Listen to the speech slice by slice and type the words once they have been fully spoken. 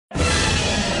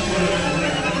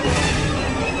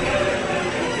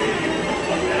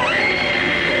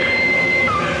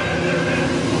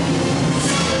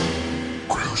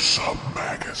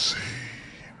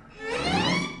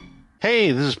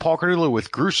Hey, this is Paul Cardullo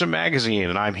with Gruesome Magazine,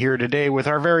 and I'm here today with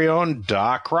our very own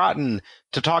Doc Rotten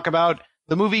to talk about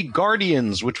the movie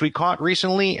Guardians, which we caught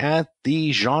recently at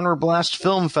the GenreBlast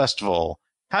Film Festival.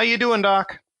 How you doing,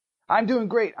 Doc? I'm doing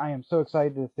great. I am so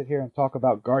excited to sit here and talk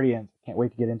about Guardians. Can't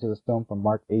wait to get into this film from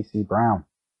Mark A.C. Brown.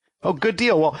 Oh, good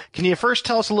deal. Well, can you first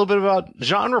tell us a little bit about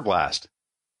GenreBlast?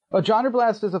 Well,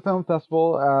 GenreBlast is a film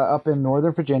festival up in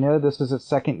Northern Virginia. This is its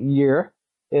second year.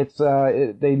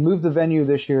 They moved the venue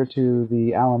this year to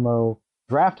the Alamo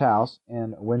Draft House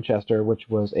in Winchester, which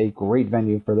was a great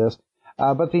venue for this.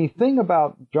 But the thing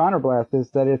about GenreBlast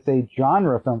is that it's a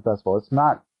genre film festival. It's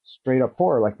not straight up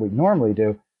horror like we normally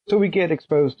do. So we get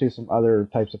exposed to some other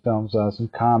types of films, some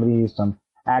comedies, some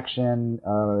action,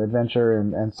 adventure,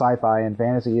 and sci-fi and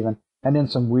fantasy even, and then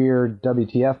some weird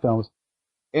WTF films.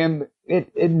 And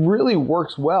it really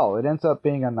works well. It ends up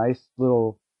being a nice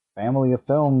little family of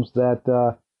films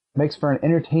that makes for an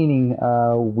entertaining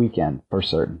weekend for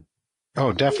certain.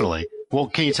 Oh, definitely. Well,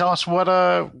 can you tell us what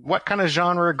kind of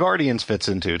genre Guardians fits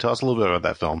into? Tell us a little bit about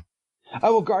that film.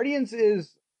 Well, Guardians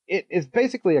is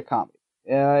basically a comedy,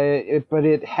 but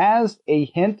it has a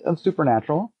hint of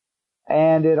supernatural,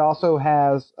 and it also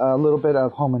has a little bit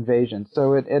of home invasion.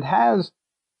 So it has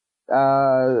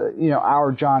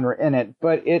our genre in it,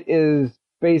 but it is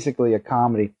basically a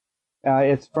comedy.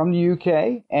 It's from the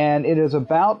UK, and it is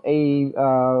about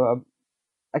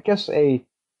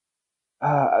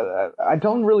I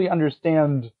don't really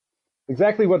understand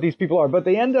exactly what these people are, but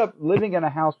they end up living in a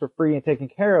house for free and taking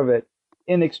care of it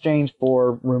in exchange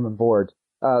for room and board.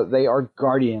 They are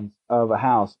guardians of a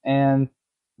house, and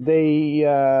they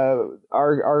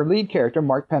our lead character,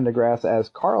 Mark Pendergrass as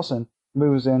Carlson,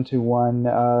 moves into one.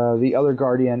 The other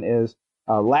guardian is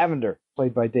Lavender,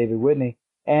 played by David Whitney.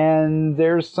 And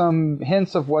there's some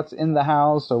hints of what's in the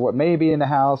house or what may be in the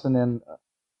house. And then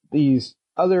these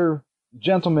other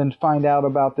gentlemen find out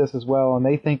about this as well. And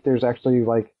they think there's actually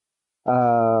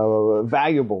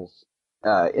valuables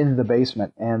in the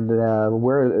basement, and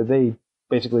where they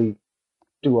basically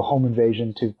do a home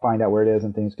invasion to find out where it is,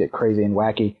 and things get crazy and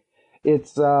wacky.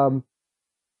 It's a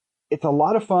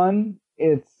lot of fun.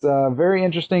 It's very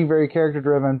interesting, very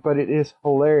character-driven, but it is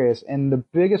hilarious. And the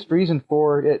biggest reason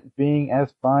for it being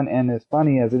as fun and as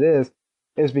funny as it is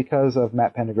because of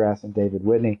Matt Pendergrass and David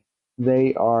Whitney.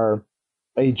 They are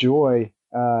a joy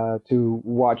to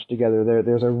watch together.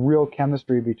 There's a real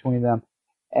chemistry between them,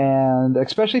 and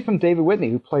especially from David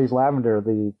Whitney, who plays Lavender,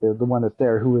 the one that's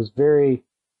there, who is very,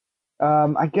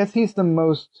 I guess he's the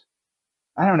most,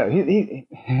 I don't know,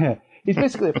 he's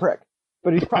basically a prick.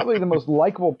 But he's probably the most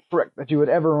likable prick that you would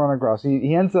ever run across.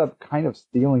 He ends up kind of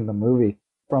stealing the movie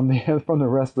from the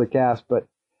rest of the cast. But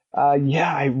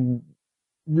I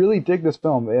really dig this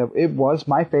film. It was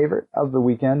my favorite of the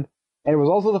weekend, and it was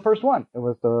also the first one. It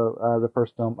was the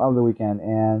first film of the weekend,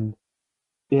 and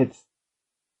it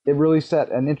really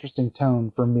set an interesting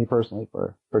tone for me personally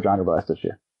for GenreBlast this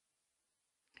year.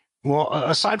 Well,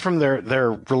 aside from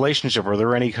their relationship, are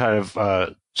there any kind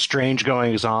of strange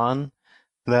goings on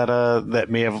that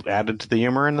may have added to the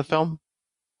humor in the film?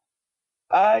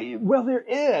 Well, there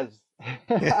is.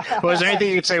 Well, is there anything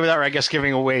you could say without, I guess,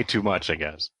 giving away too much, I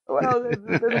guess? Well,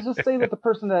 let's just say that the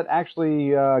person that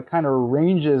actually kind of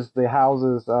arranges the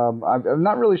houses, I'm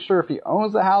not really sure if he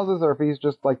owns the houses or if he's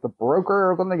just like the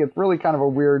broker or something. It's really kind of a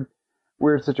weird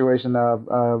situation,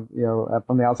 from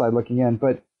the outside looking in.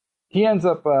 But he ends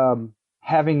up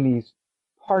having these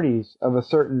parties of a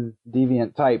certain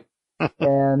deviant type.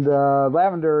 And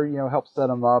Lavender, helps set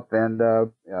him up, and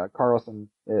Carlson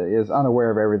is unaware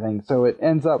of everything. So it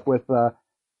ends up with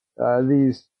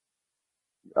these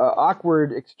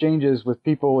awkward exchanges with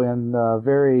people in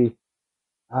very,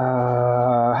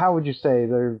 how would you say,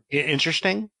 they're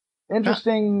interesting,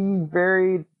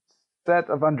 very set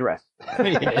of undress.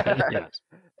 Yes.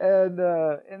 And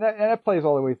that plays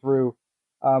all the way through.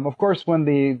 Of course, when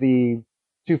the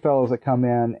two fellows that come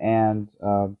in and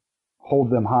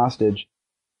hold them hostage,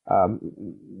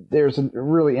 there's a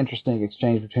really interesting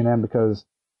exchange between them because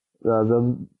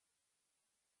the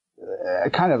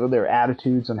kind of their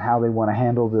attitudes and how they want to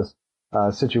handle this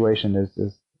situation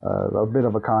is a bit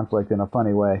of a conflict in a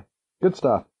funny way. Good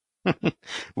stuff.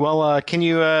 Well, can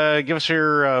you give us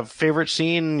your favorite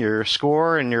scene, your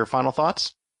score, and your final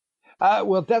thoughts?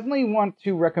 Well, definitely want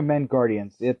to recommend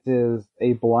Guardians. It is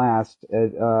a blast.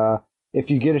 If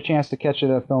you get a chance to catch it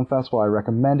at a film festival, I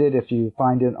recommend it. If you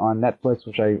find it on Netflix,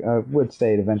 which I would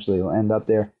say it eventually will end up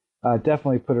there,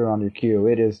 definitely put it on your queue.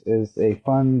 It is a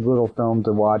fun little film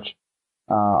to watch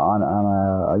on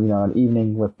an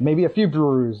evening with maybe a few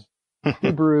brews. A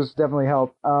few brews definitely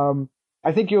help.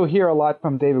 I think you'll hear a lot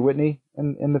from David Whitney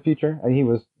in the future. He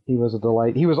was He was a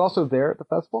delight. He was also there at the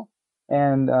festival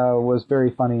and was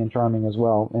very funny and charming as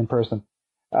well in person.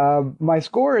 My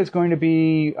score is going to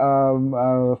be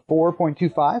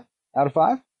 4.25 out of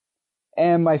 5.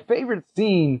 And my favorite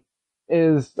scene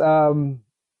is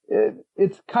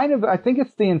it's kind of, I think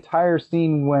it's the entire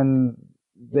scene when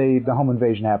the home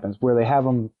invasion happens, where they have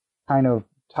them kind of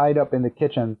tied up in the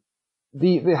kitchen.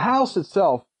 The house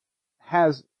itself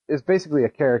is basically a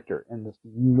character in this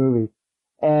movie,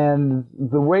 and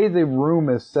the way the room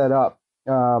is set up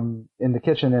in the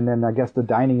kitchen and then I guess the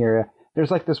dining area,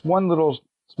 there's like this one little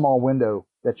small window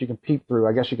that you can peep through.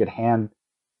 I guess you could hand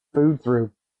food through,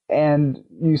 and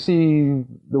you see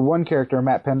the one character,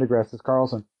 Matt Pendergrass as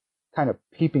Carlson, kind of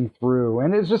peeping through,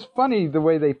 and it's just funny the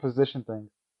way they position things.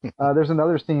 There's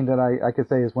another scene that I could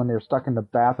say is when they're stuck in the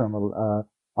bathroom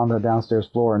on the downstairs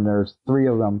floor, and there's 3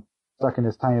 of them stuck in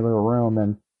this tiny little room,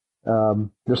 and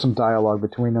there's some dialogue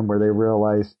between them where they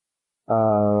realize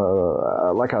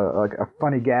like a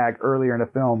funny gag earlier in the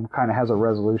film kind of has a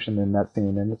resolution in that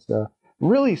scene, and it's a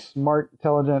really smart,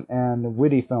 intelligent, and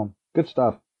witty film. Good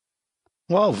stuff.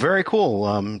 Well, very cool.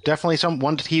 Definitely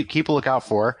one to keep a lookout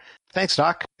for. Thanks,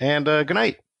 Doc, and good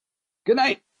night. Good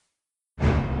night.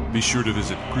 Be sure to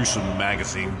visit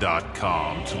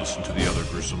GruesomeMagazine.com to listen to the other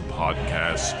Gruesome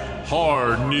podcasts,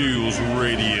 Hard News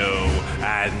Radio,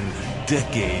 and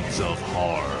Decades of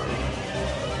Horror.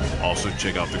 Also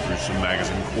check out the Gruesome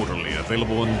Magazine Quarterly,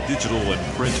 available in digital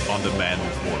and print on demand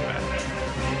format.